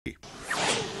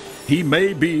He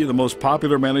may be the most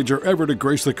popular manager ever to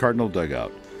grace the Cardinal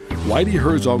dugout. Whitey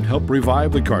Herzog helped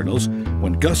revive the Cardinals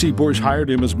when Gussie Busch hired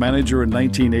him as manager in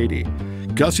 1980.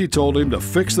 Gussie told him to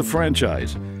fix the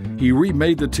franchise. He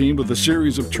remade the team with a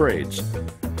series of trades.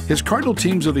 His Cardinal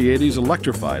teams of the 80s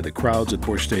electrified the crowds at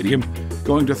Busch Stadium,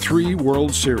 going to 3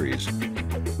 World Series.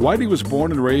 Whitey was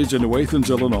born and raised in New Athens,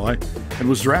 Illinois, and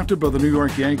was drafted by the New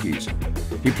York Yankees.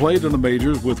 He played in the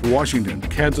majors with Washington,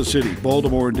 Kansas City,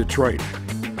 Baltimore, and Detroit.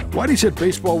 Whitey said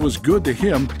baseball was good to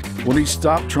him when he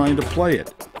stopped trying to play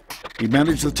it. He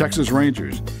managed the Texas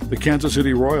Rangers, the Kansas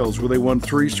City Royals, where they won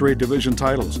 3 straight division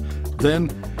titles. Then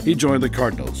he joined the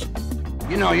Cardinals.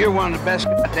 You know, you're one of the best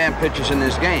goddamn pitchers in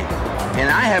this game. And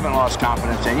I haven't lost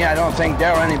confidence in you. I don't think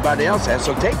Darryl or anybody else has.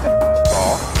 So take the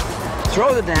ball,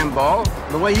 throw the damn ball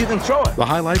the way you can throw it. The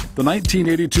highlight, the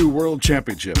 1982 World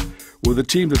Championship, with a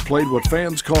team that played what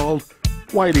fans called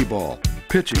Whitey ball,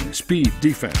 pitching, speed,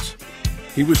 defense.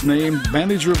 He was named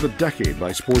Manager of the Decade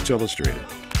by Sports Illustrated.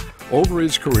 Over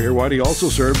his career, Whitey also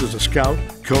served as a scout,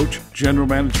 coach, general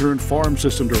manager, and farm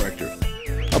system director.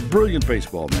 A brilliant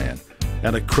baseball man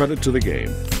and a credit to the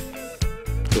game.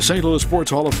 The St. Louis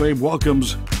Sports Hall of Fame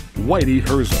welcomes Whitey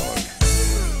Herzog.